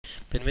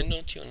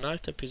Benvenuti a un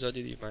altro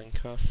episodio di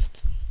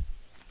Minecraft.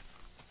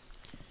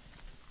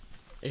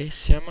 E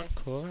siamo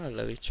ancora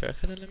alla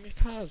ricerca della mia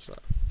casa.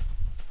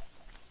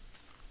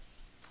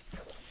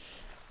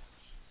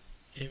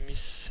 E mi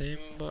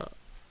sembra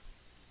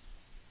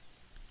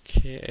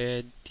che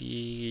è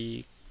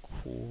di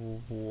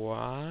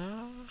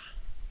qua.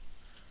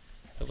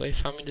 Dovrei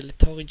farmi delle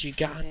torri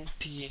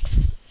giganti,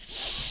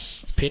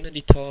 piene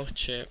di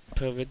torce,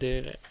 per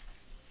vedere.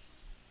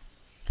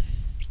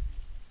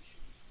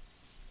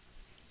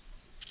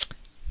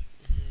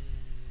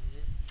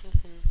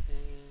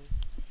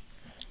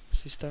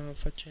 Si sta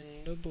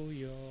facendo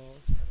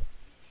buio.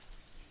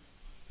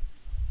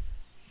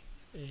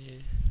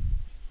 E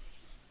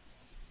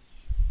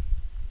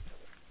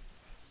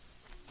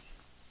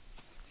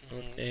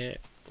non è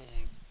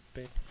un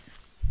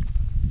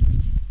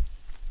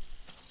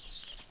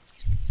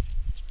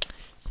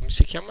come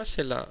si chiama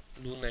se la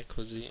luna è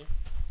così?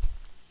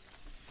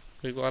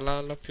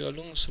 Riguardarla più a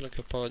lungo, solo che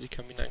ho paura di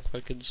camminare in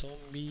qualche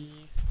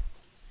zombie.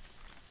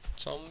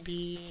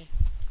 Zombie.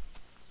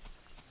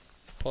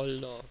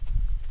 Pollo.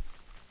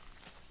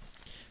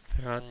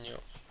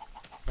 Ragno.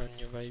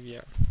 Ragno, vai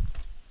via.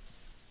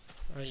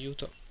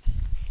 Aiuto.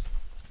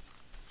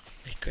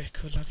 Ecco,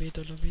 ecco, la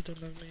vedo la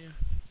mia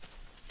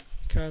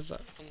casa.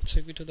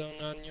 Inseguito da un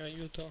ragno,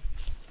 aiuto.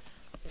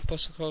 Non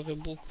posso correre,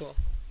 buco.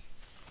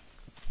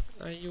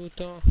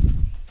 Aiuto.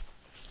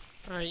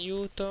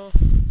 Aiuto.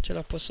 Ce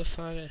la posso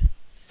fare.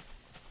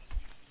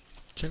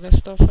 Ce la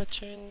sto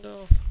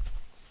facendo.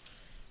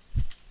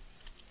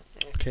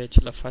 Ok,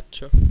 ce la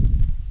faccio.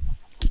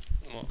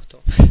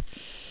 Morto.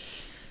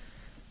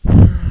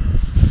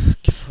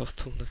 Che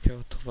fortuna che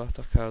ho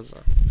trovato a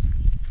casa.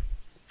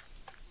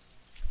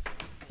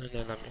 Non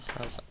è la mia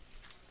casa.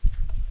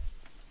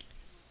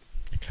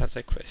 La casa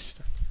è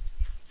questa.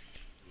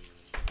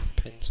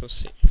 Penso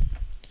sì.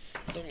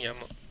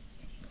 Dormiamo.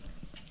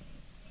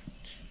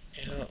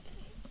 Era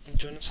un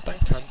giorno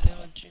stancante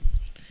oggi.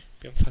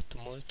 Abbiamo fatto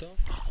molto.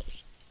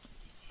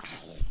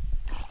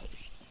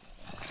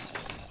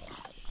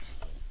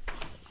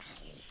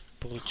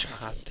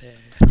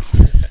 Bruciate.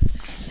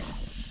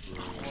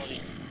 Muori.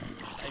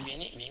 Dai,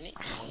 vieni.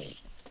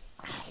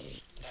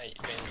 Dai,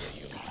 vengo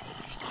io.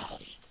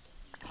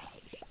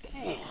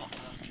 Ah,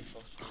 che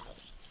fortuna.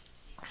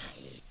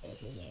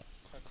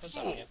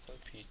 Qualcosa mi ha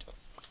colpito.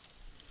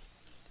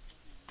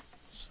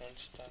 Sono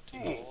stato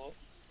io.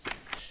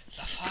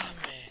 La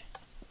fame.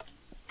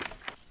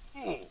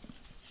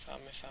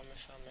 Fame.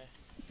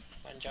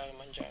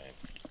 Mangiare.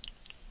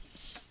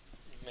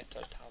 Mi metto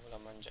al tavolo a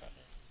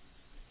mangiare.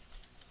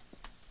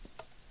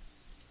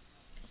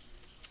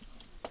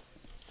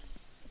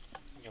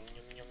 Gnam.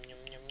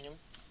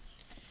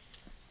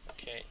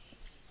 Ok.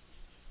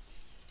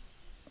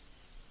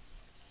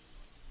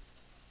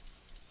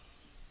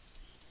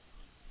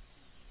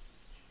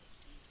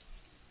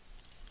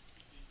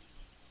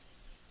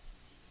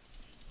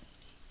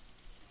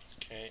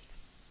 Ok.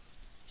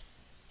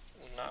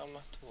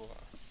 Un'armatura.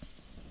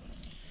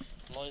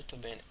 Molto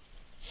bene.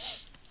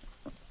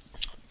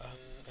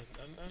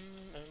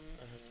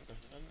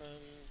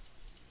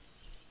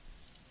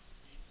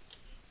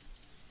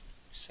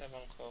 Mi serve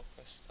ancora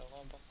questa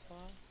roba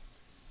qua.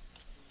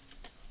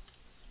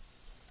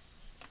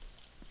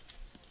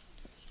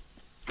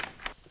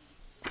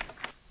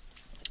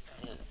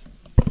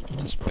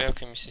 Spero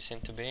che mi si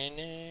sente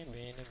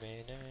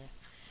bene.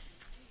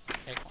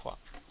 È qua.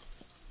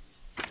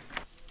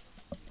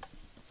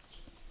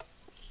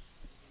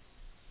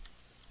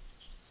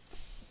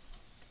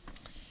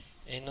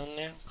 E non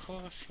è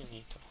ancora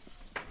finito.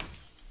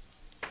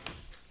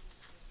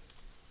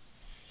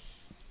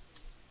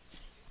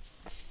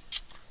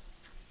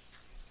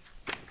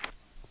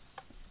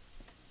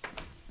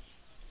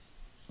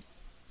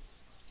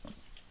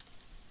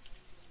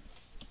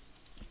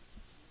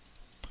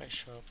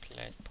 Pressure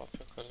plate,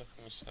 proprio quello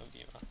che mi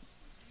serviva.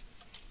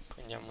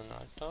 Prendiamo un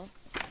altro.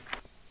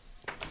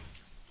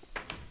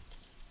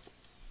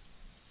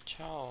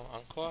 Ciao,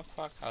 ancora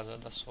qua a casa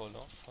da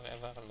solo?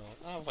 Forever alone.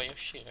 Ah, vuoi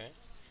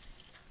uscire?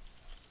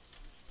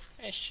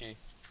 Esci.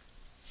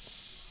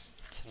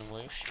 Se non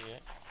vuoi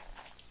uscire,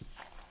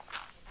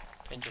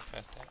 peggio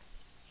per te.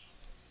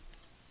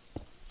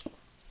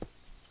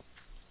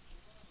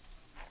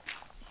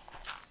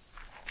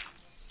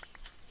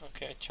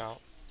 Ok,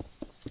 ciao.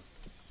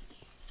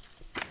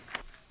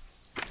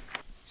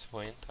 Se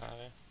vuoi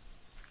entrare.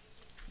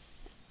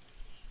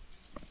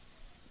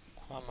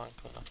 Qua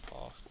manca una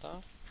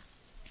porta.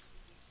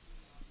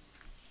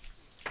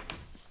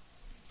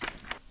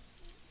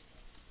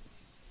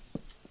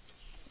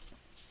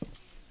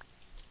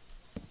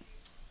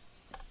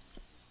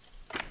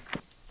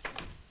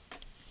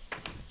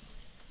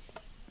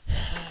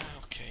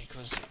 Ok,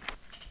 così.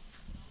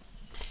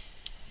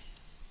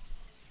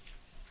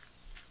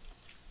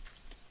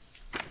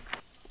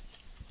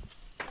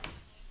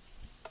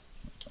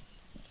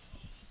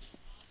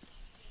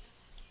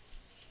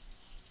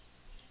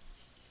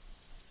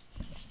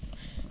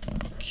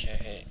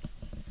 Ok.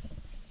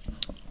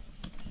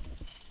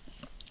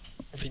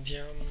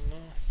 Vediamo.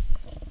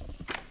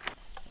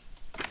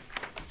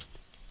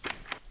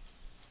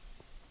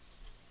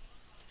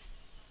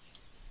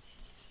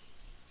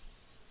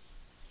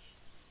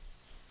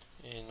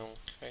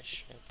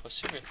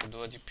 possibile che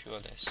dura di più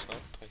adesso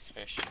per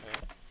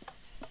crescere?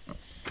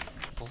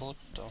 Che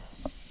brutto.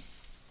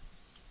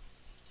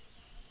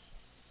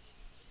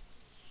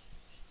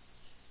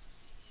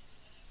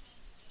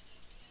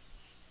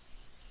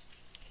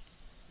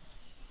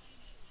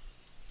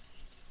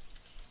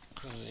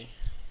 Così.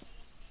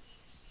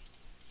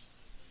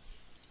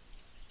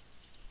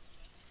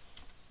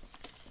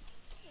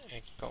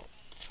 Ecco,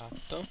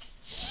 fatto.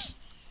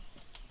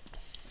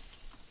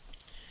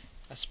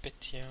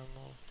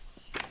 Aspettiamo.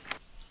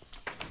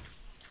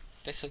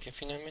 Adesso che è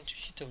finalmente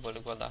uscito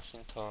vuole guardarsi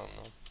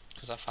intorno.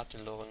 Cosa ha fatto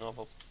il loro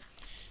nuovo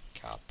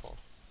capo?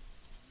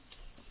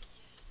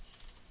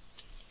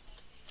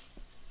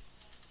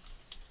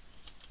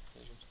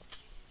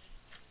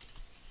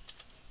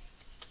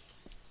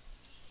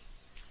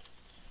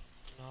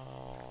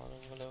 No,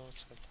 non volevo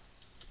saltare.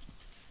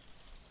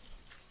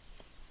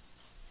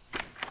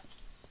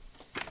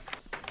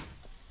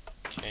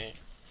 Ok.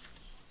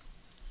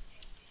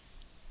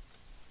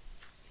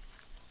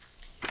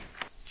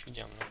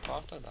 Chiudiamo la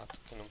porta, dato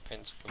che non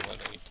penso che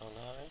vuole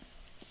ritornare.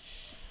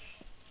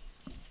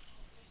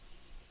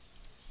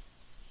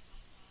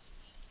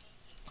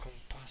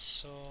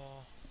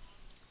 Compasso.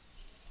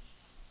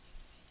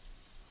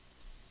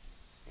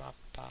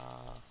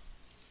 Mappa.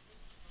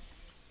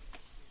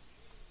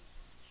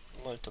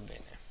 Molto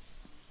bene.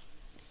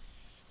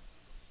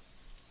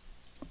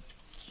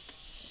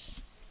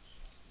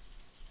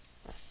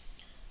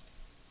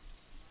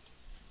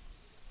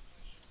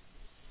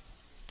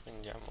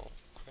 Prendiamo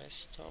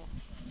questo.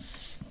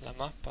 La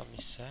mappa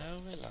mi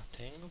serve, la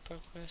tengo per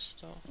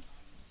questo.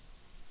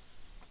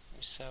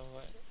 Mi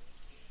serve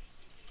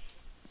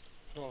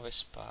 9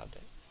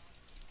 spade.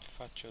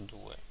 Faccio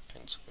 2,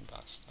 penso che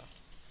basta.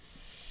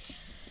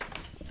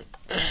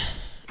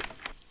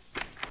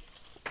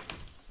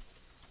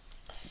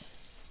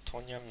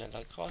 Torniamo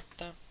nella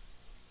grotta.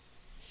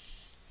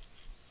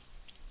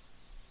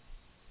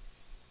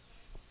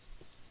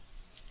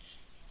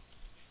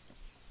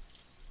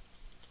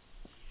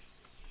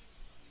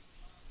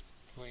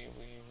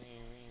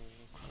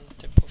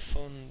 Quanto è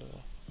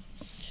profondo.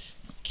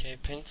 Ok,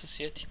 penso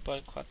sia tipo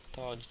al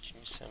 14,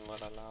 mi sembra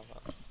la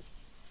lava.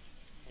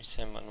 Mi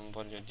sembra, non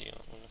voglio dire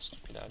una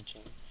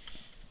stupidaggine.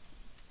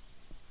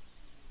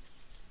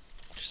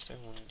 Questo è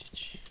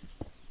 11.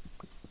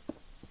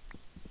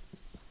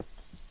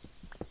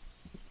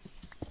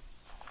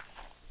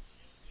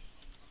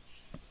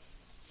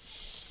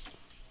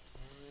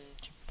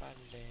 Che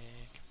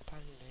palle, che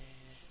palle.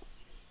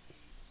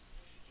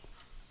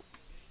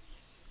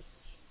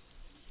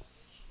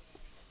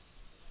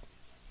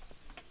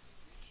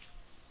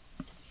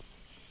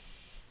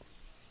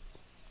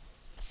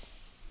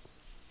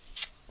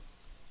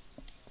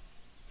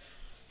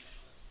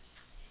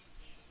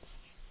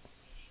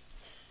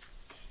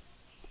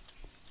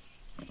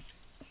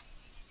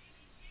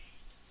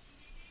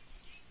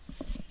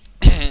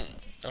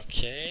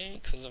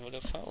 Ok, cosa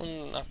volevo fare?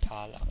 Una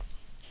pala.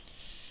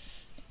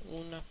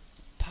 Una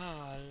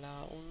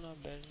pala, una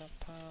bella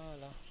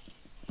pala.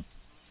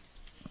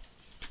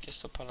 Perché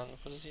sto parlando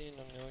così?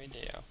 Non ne ho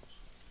idea.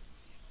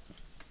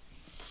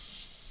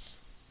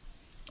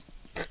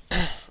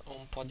 Ho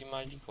un po' di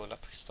mal di gola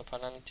perché sto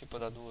parlando tipo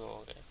da 2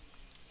 ore.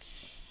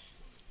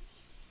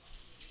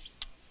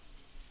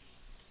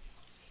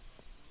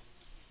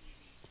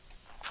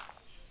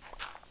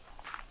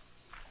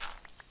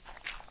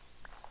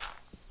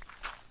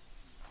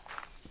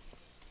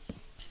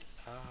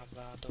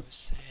 Lava, dove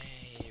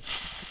sei?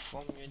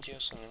 Oh mio Dio,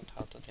 sono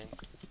entrato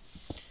dentro.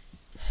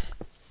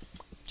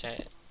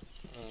 Cioè,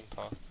 non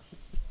importa.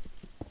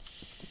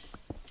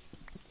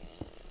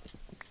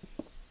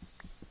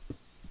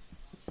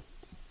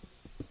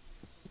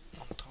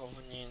 Non trovo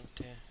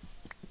niente.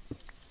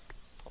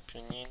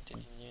 Proprio niente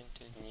di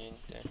niente di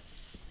niente.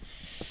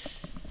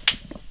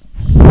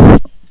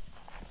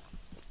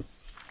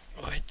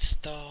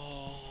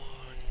 Redstone.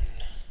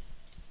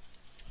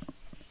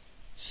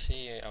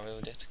 Sì, avevo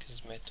detto che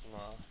smetto,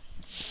 ma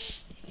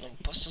non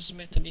posso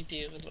smettere di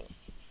dirlo.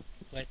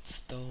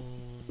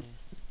 Redstone.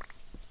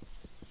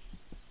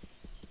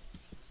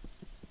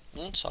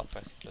 Non so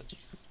perché lo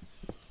dico.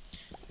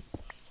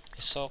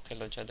 E so che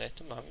l'ho già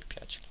detto, ma mi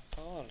piace la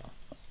parola.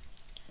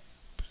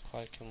 Per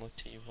qualche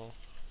motivo.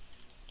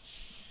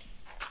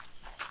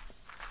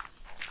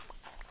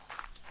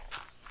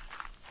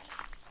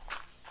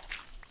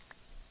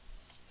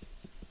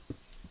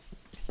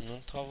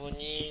 Non trovo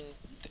niente.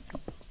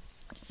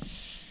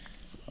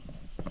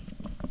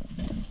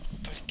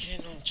 Perché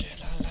non c'è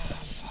la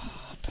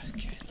lava?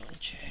 Perché non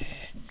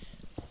c'è?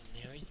 Non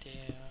ne ho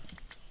idea.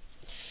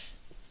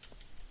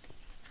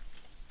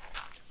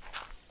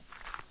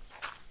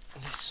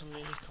 Adesso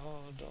mi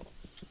ricordo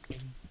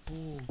il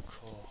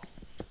buco.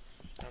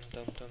 Dum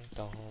dum dum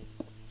dum.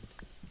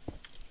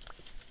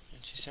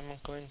 Non ci siamo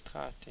ancora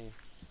entrati.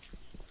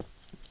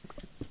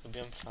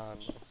 Dobbiamo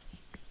farlo.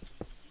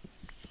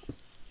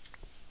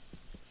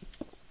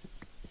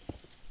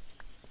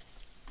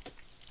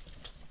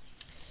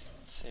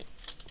 Sì,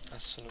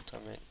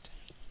 assolutamente.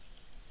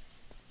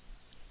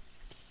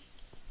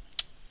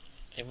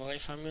 E vorrei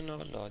farmi un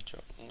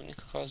orologio.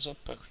 L'unica cosa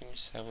per cui mi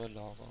serve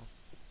l'oro.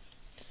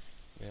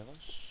 Vero?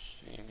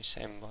 Sì, mi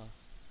sembra.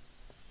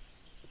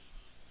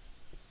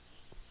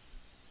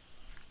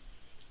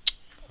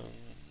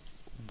 Um,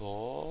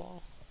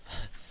 boh.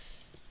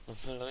 Non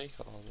me lo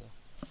ricordo.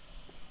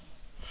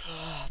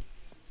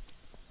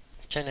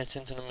 Cioè nel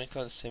senso non mi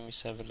ricordo se mi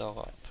serve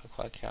l'oro per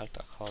qualche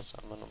altra cosa,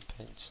 ma non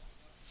penso.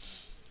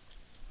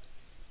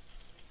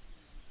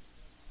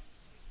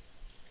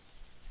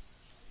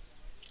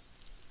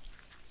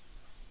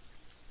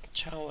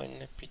 Ciao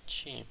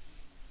NPC.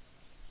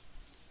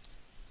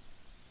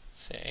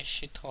 Se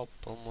esci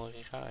troppo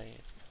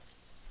morirai.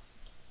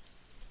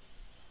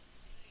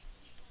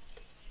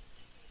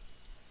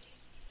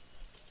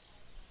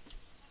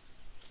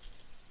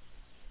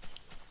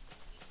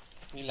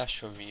 Li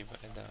lascio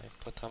vivere, dai,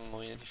 potrà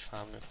morire di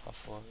fame qua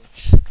fuori.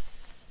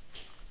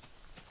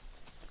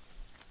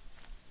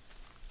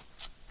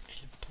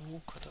 Il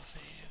buco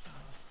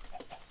dov'era?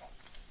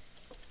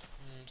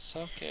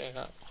 So che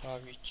era qua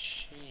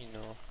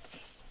vicino.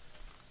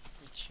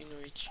 Vicino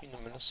vicino,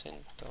 me lo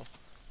sento.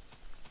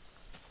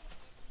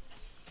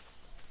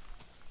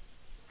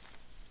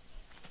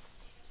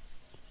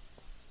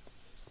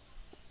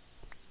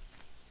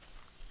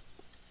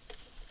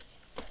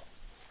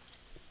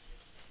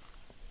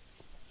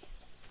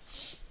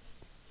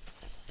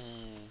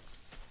 Mm.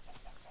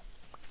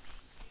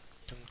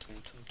 Tum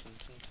tum tum tum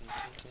tum tum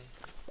tum tum.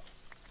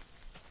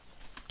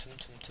 Tum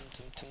tum tum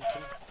tum tum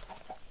tum.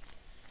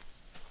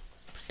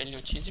 Perché li ho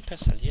uccisi per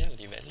salire al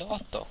livello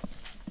 8.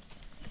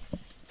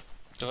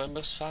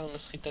 Dovrebbero fare una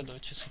scritta dove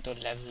c'è scritto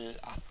level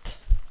up.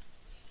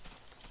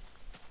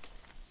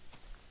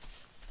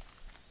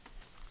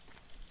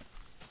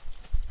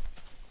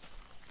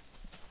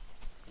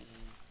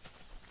 Mm.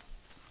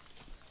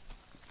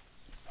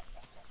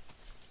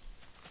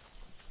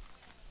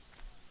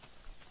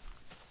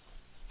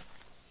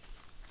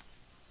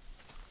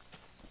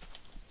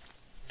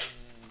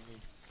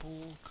 Il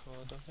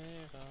buco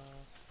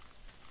dov'era?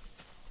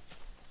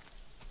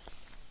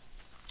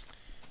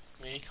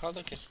 Mi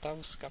ricordo che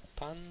stavo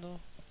scappando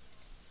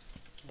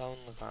da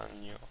un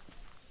ragno.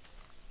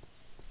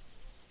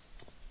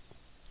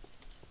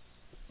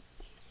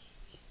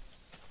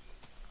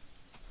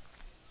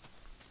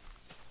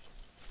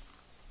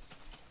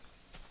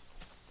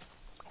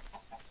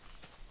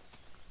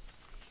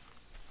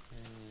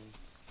 Mm.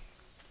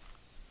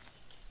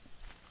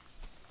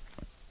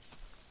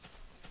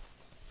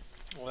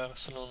 O era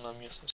solo una mia